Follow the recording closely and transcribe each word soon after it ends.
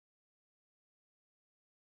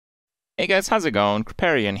Hey guys, how's it going?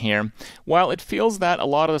 Kripparrian here. While it feels that a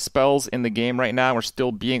lot of the spells in the game right now are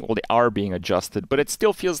still being, well, they are being adjusted, but it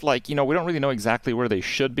still feels like, we don't really know exactly where they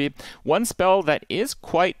should be. One spell that is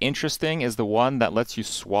quite interesting is the one that lets you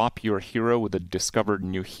swap your hero with a discovered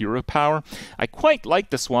new hero power. I quite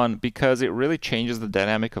like this one because it really changes the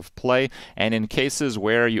dynamic of play, and in cases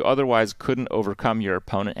where you otherwise couldn't overcome your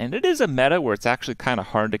opponent, and it is a meta where it's actually kind of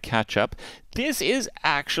hard to catch up, this is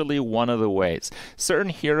actually one of the ways. Certain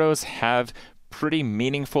heroes have pretty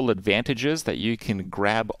meaningful advantages that you can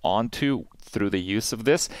grab onto through the use of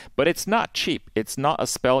this, but it's not cheap. It's not a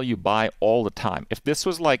spell you buy all the time. If this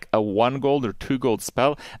was like a 1 gold or 2 gold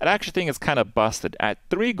spell, I'd actually think it's kind of busted. At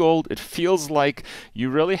 3 gold, it feels like you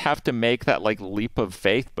really have to make that like leap of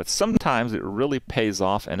faith, but sometimes it really pays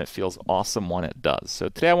off and it feels awesome when it does. So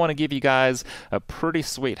today I want to give you guys a pretty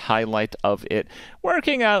sweet highlight of it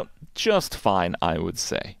working out just fine, I would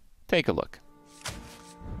say. Take a look.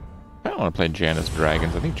 I don't want to play Janus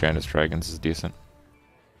Dragons. I think Janus Dragons is decent.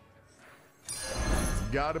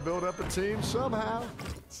 Got to build up a team somehow.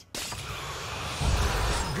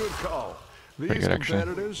 Good call. These good,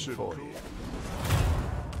 competitors should for you.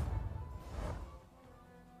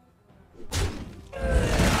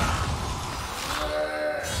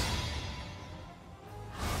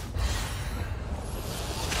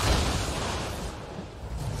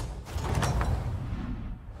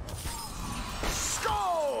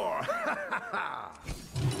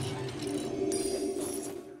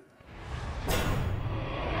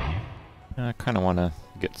 I kind of want to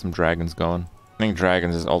get some dragons going. I think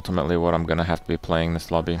dragons is ultimately what I'm going to have to be playing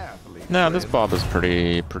this lobby. No, this Bob is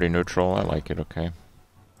pretty neutral. I like it okay.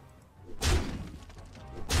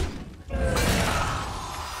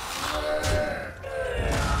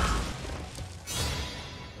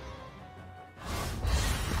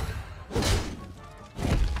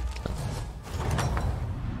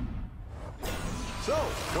 So,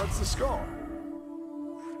 what's the score?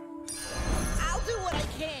 I'll do what I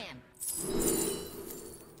can.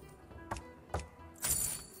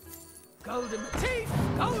 Gold in my teeth,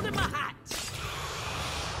 gold in my hat.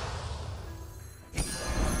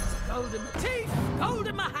 Gold in my teeth, gold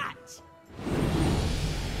in my hat.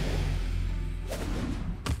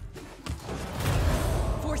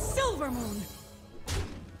 For Silvermoon.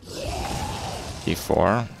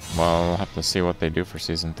 E4. Well, we'll have to see what they do for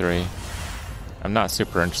Season 3. I'm not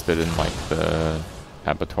super interested in like the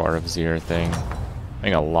Abattoir of Zir thing. I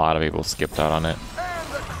think a lot of people skipped out on it.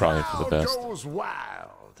 Probably for the best. Goes wild.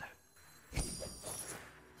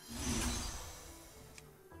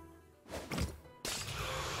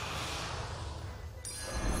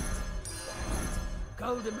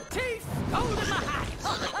 Gold in my teeth, gold in my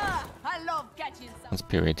hat. I love catching some. Once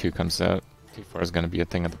PoE 2 comes out, T4 is going to be a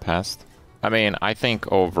thing of the past. I mean, I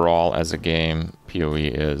think overall as a game, PoE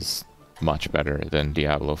is much better than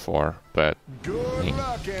Diablo 4, but I mean,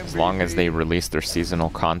 as long as they release their seasonal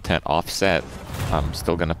content offset, I'm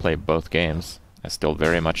still going to play both games. I still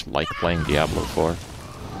very much like playing Diablo 4.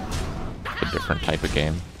 A different type of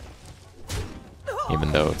game,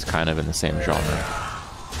 even though it's kind of in the same genre.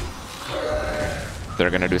 They're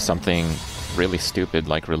going to do something really stupid,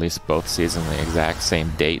 like release both seasons the exact same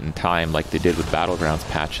date and time like they did with Battlegrounds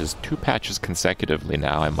patches. 2 patches consecutively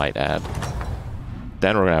now, I might add.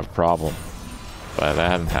 Then we're going to have a problem. But that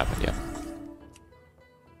hasn't happened yet.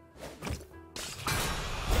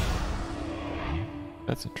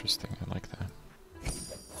 That's interesting. I like that.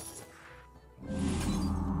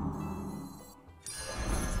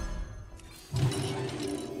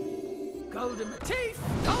 Gold in my teeth,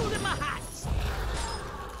 gold in my hat.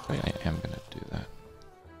 I am going to do that.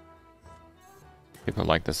 People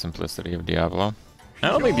like the simplicity of Diablo. I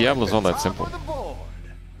don't think Diablo's all that simple.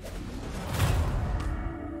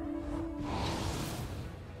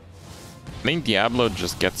 I think Diablo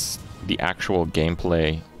just gets the actual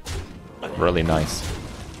gameplay really nice.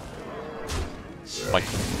 Like,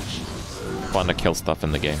 fun to kill stuff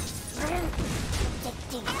in the game.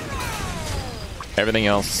 Everything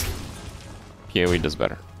else, PoE does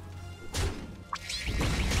better.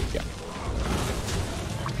 Yeah.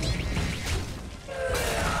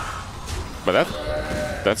 But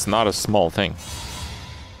that's not a small thing.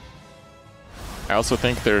 I also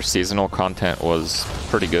think their seasonal content was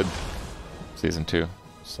pretty good. Season 2,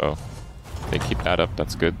 so if they keep that up,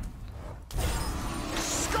 that's good.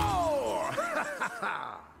 Score!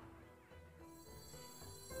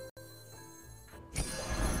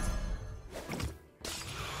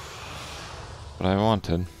 What I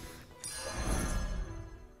wanted.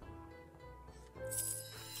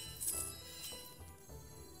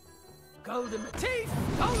 Gold in my teeth,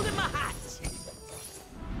 gold in my hat.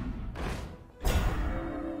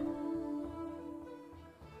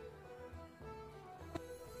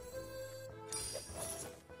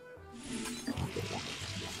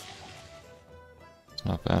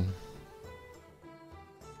 not bad.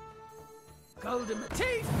 Gold in my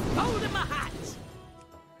teeth, gold in my hat.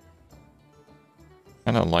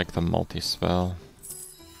 I don't like the multi-spell.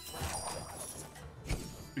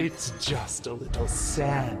 It's just a little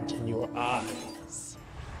sand in your eyes.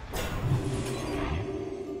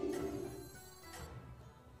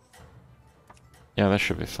 Yeah, that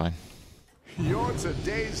should be fine. You're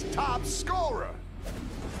today's top scorer.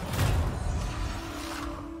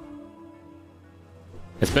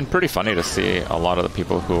 It's been pretty funny to see a lot of the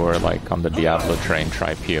people who are like on the Diablo train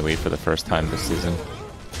try PoE for the first time this season.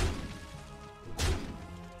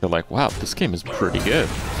 They're like, wow, this game is pretty good.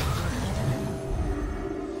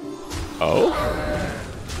 Oh?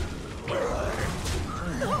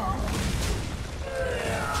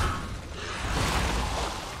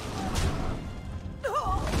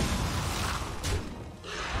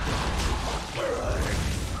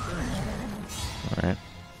 Alright.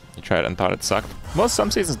 You tried it and thought it sucked? Well,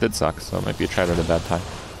 some seasons did suck, so maybe you tried it at a bad time.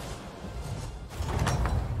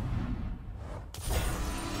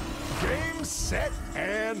 Game, set,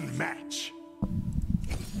 and match.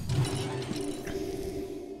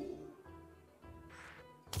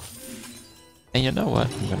 And you know what?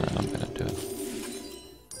 I'm gonna do it.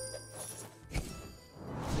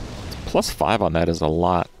 +5 on that is a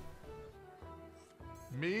lot.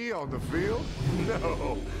 Me on the field?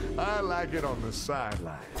 No, I like it on the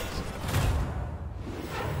sidelines.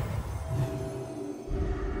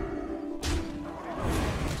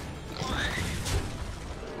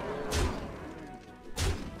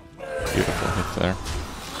 Beautiful hit there.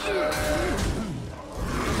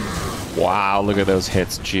 Wow, look at those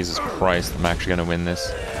hits. Jesus Christ, I'm actually gonna win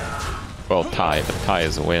this. Well, tie, but tie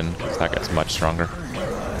is a win, because that guy's much stronger.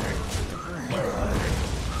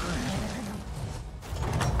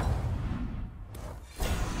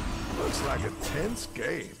 Looks like a tense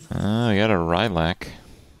game. We got a Rylac.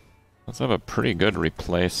 Let's have a pretty good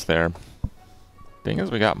replace there. Thing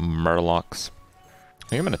is, we got Murlocs. I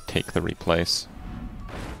think I'm gonna take the replace.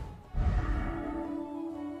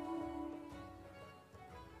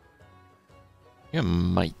 You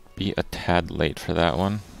might be a tad late for that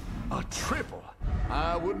one. A triple.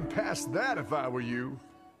 I wouldn't pass that if I were you.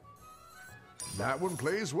 That one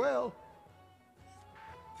plays well.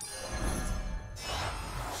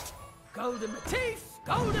 Gold in my teeth,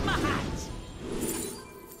 gold in my hat.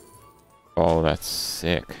 Oh, that's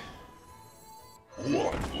sick.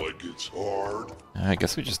 What, like it's hard? I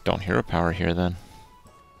guess we just don't hero power here then.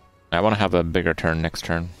 I want to have a bigger turn next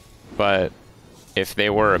turn. But if they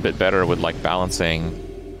were a bit better with like balancing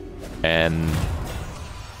and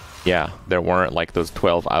yeah, there weren't like those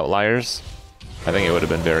 12 outliers, I think it would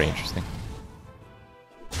have been very interesting.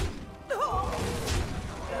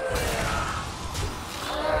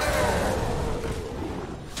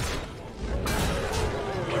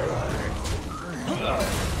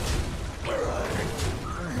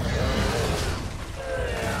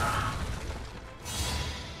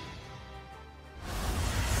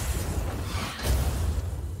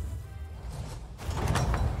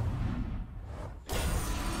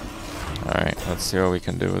 Alright, let's see what we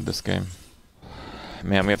can do with this game.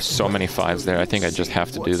 Man, we have so many 5s there. I think I just have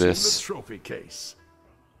to do What's in the this. trophy case?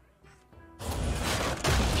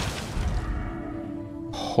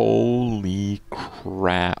 Holy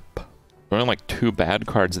crap. There are only like 2 bad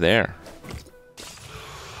cards there.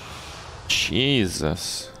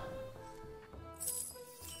 Jesus.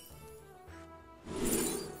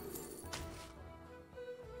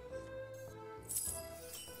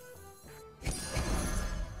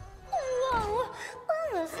 Whoa,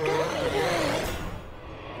 almost got it.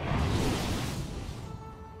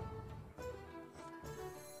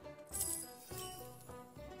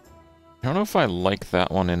 I don't know if I like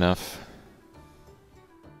that one enough.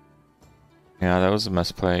 Yeah, that was a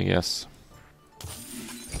misplay, I guess.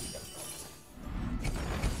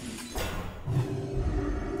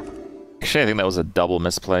 Actually, I think that was a double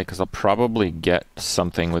misplay, because I'll probably get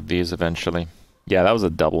something with these eventually. Yeah, that was a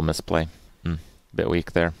double misplay. Bit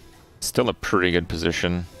weak there. Still a pretty good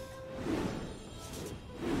position.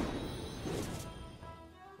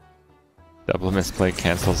 Double misplay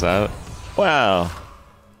cancels out. Wow.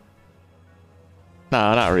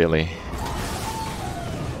 No, not really.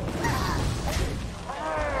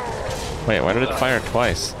 Wait, why did it fire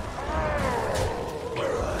twice?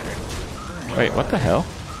 Wait, what the hell?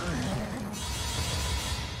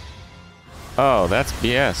 Oh, that's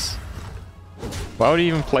BS. Why would he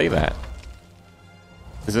even play that?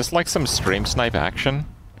 Is this like some stream snipe action?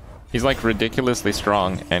 He's like ridiculously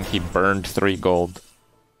strong and he burned 3 gold.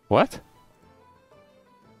 What?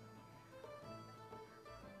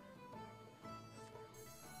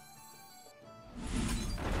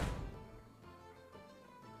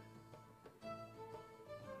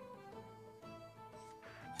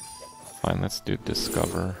 fine. Let's do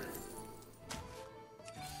Discover.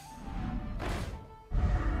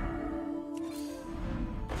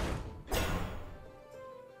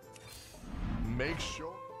 Make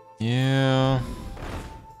sure. Yeah.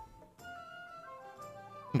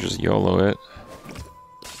 Just YOLO it.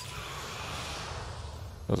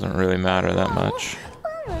 Doesn't really matter that much.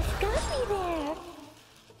 Almost got me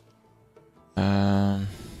there.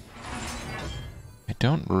 I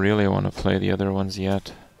don't really want to play the other ones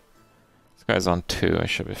yet. This guy's on 2, I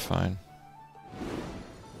should be fine.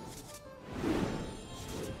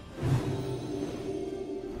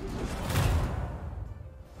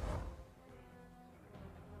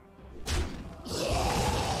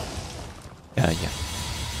 Yeah.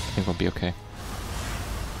 I think we'll be okay.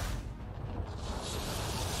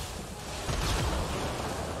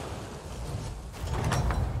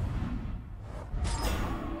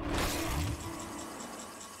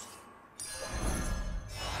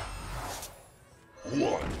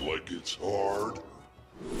 What, like it's hard?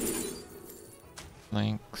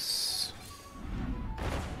 Links.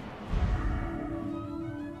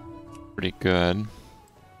 Pretty good.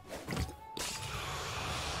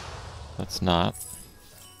 That's not.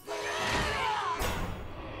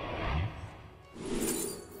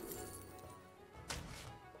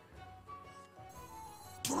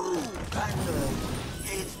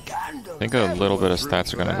 I think a little bit of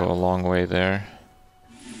stats are going to go a long way there.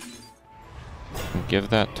 Give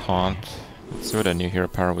that taunt. Let's see what a new hero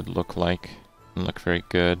power would look like. Doesn't look very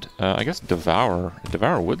good. I guess Devour.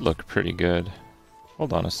 Devour would look pretty good.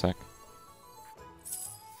 Hold on a sec.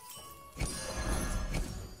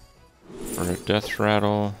 For a Death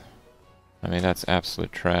Rattle. I mean, that's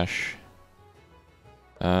absolute trash.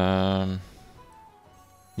 Yeah,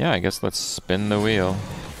 I guess let's spin the wheel.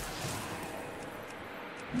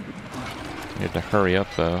 Need to hurry up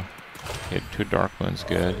though. Okay, 2 Dark Moon's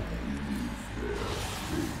good.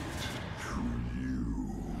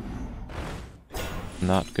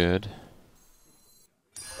 Not good.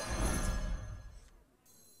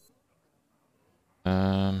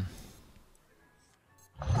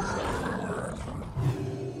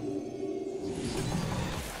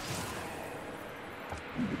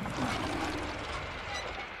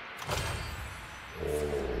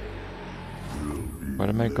 Why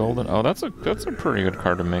to make golden? Oh, that's a pretty good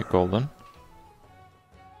card to make golden.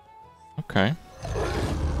 Okay.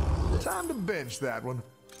 Time to bench that one.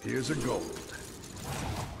 Here's a gold.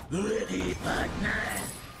 Ready, partner.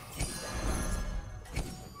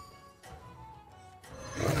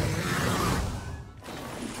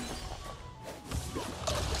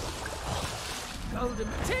 Gold in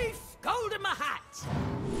my teeth, gold in my hat.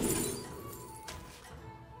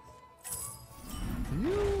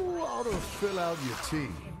 You ought to fill out your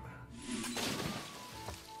team.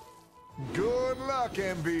 Good luck,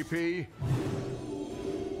 MVP.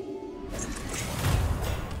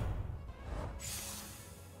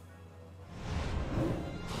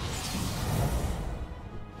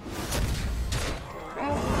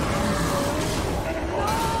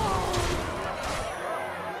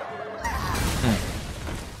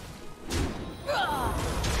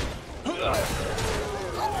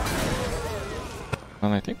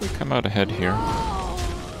 Well, I think we come out ahead here.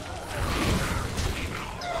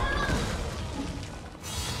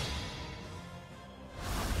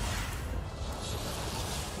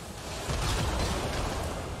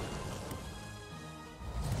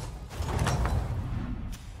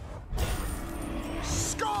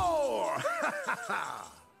 Score!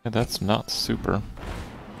 Yeah, that's not super.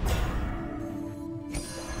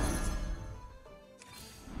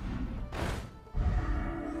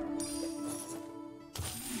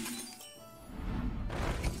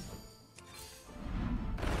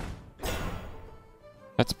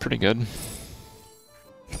 That's pretty good.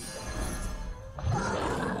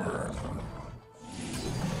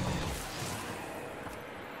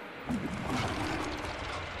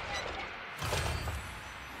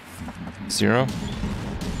 Zero.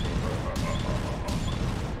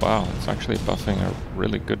 Wow, it's actually buffing a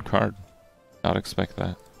really good card. Not expect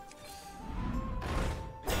that.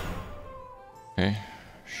 Okay,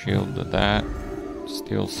 shield to that.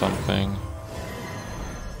 Steal something.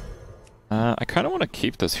 I kind of want to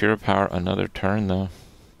keep this hero power another turn, though.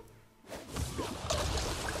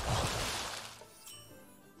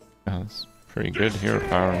 That's pretty good hero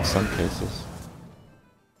power in some cases.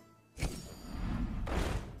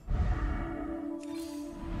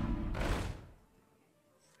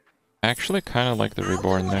 I actually kind of like the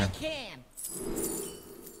Reborn there.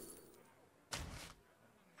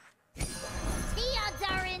 The odds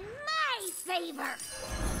are in my favor.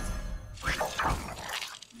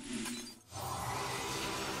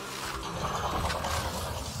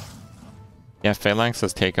 Yeah, Phalanx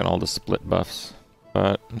has taken all the split buffs,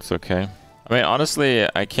 but it's okay. I mean, honestly,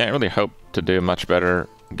 I can't really hope to do much better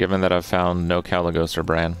given that I've found no Caligos or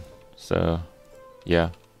Bran. So,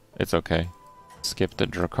 yeah, it's okay. Skip the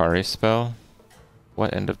Drakari spell.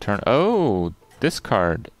 What end of turn? Oh, this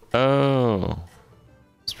card. Oh,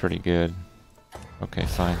 it's pretty good. Okay,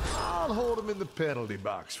 fine. I'll hold him in the penalty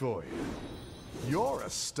box for you. You're a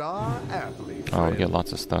star athlete. Oh, we get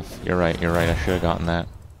lots of stuff. You're right, I should have gotten that.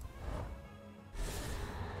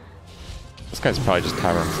 This guy's probably just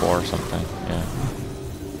Tavern 4 or something, yeah.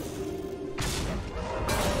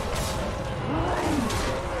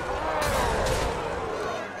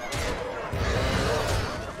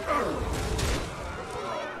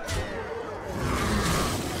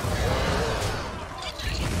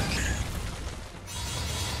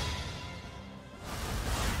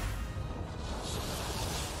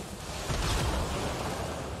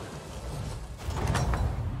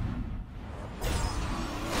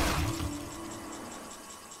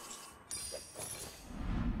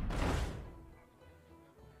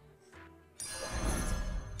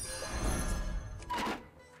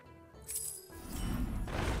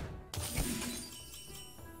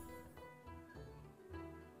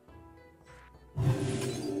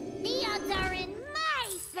 The odds are in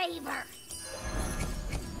my favor.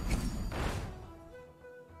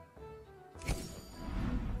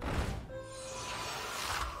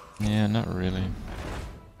 Yeah, not really.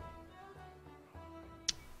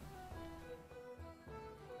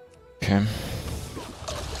 Okay.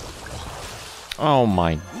 Oh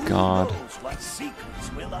my god.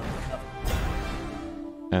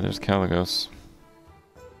 Yeah, there's Caligos.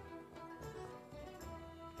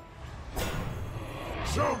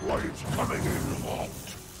 Sound like it's coming in hot.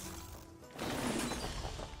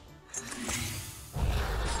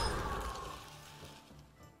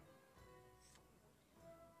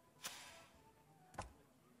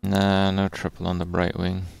 Nah, no triple on the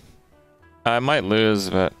Brightwing. I might lose,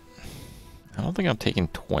 but I don't think I'm taking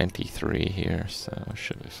 23 here, so it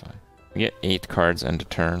should be fine. We get 8 cards end of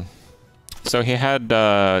turn. So he had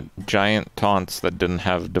giant taunts that didn't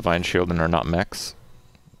have Divine Shield and are not mechs.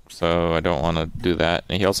 So I don't want to do that.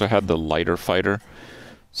 And he also had the lighter fighter.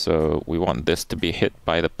 So we want this to be hit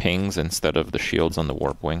by the pings instead of the shields on the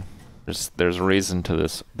Warp Wing. There's a reason to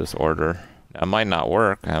this order. It might not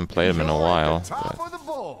work. I haven't played him in a while, but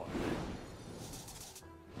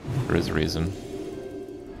there is a reason.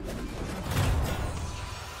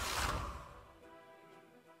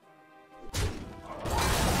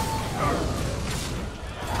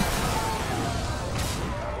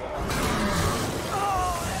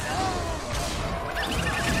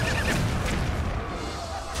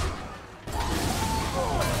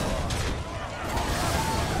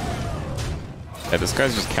 Yeah, this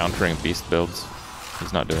guy's just countering beast builds.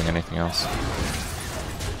 He's not doing anything else.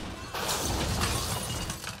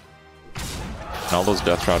 And all those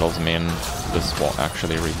death rattles mean this won't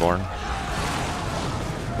actually reborn.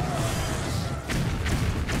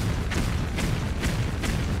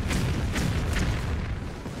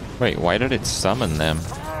 Wait, why did it summon them?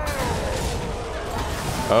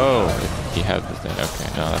 Oh, he had the thing. Okay,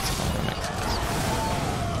 no, that's fine. That makes sense.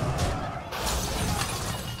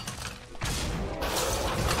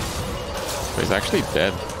 But he's actually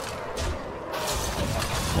dead.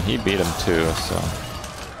 And he beat him too, so...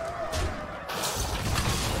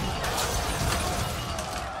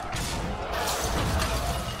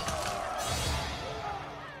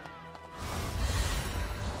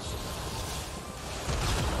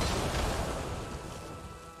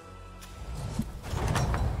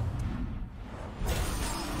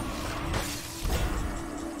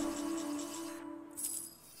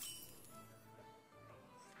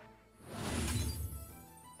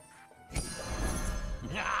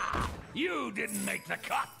 You didn't make the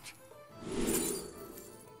cut!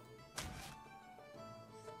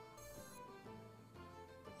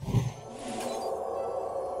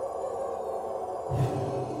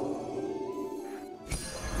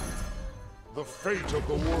 The fate of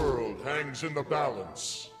the world hangs in the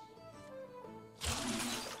balance.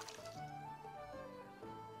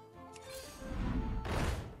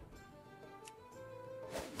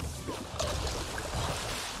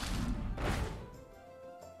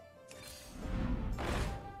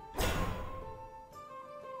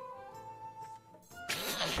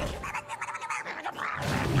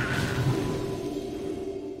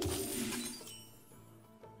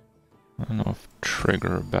 I don't know if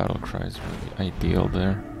trigger or battle cry is really ideal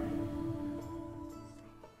there.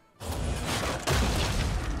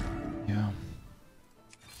 Yeah.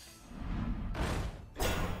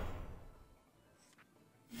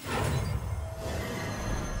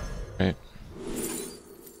 Right.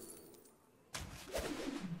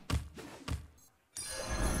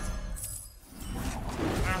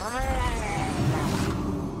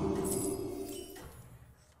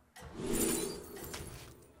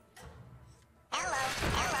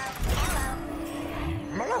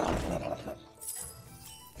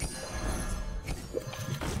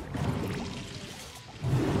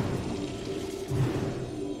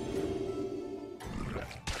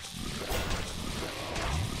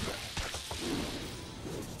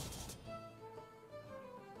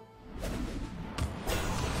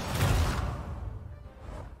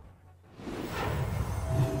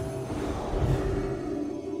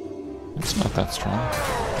 It's not that strong.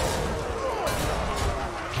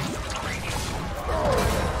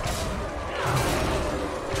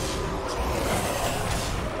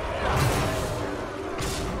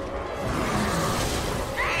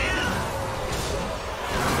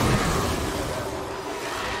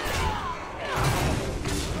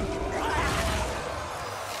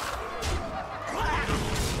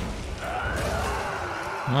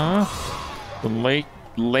 The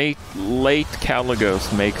late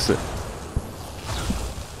Caligos makes it.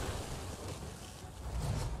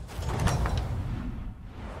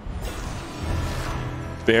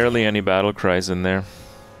 Barely any battle cries in there.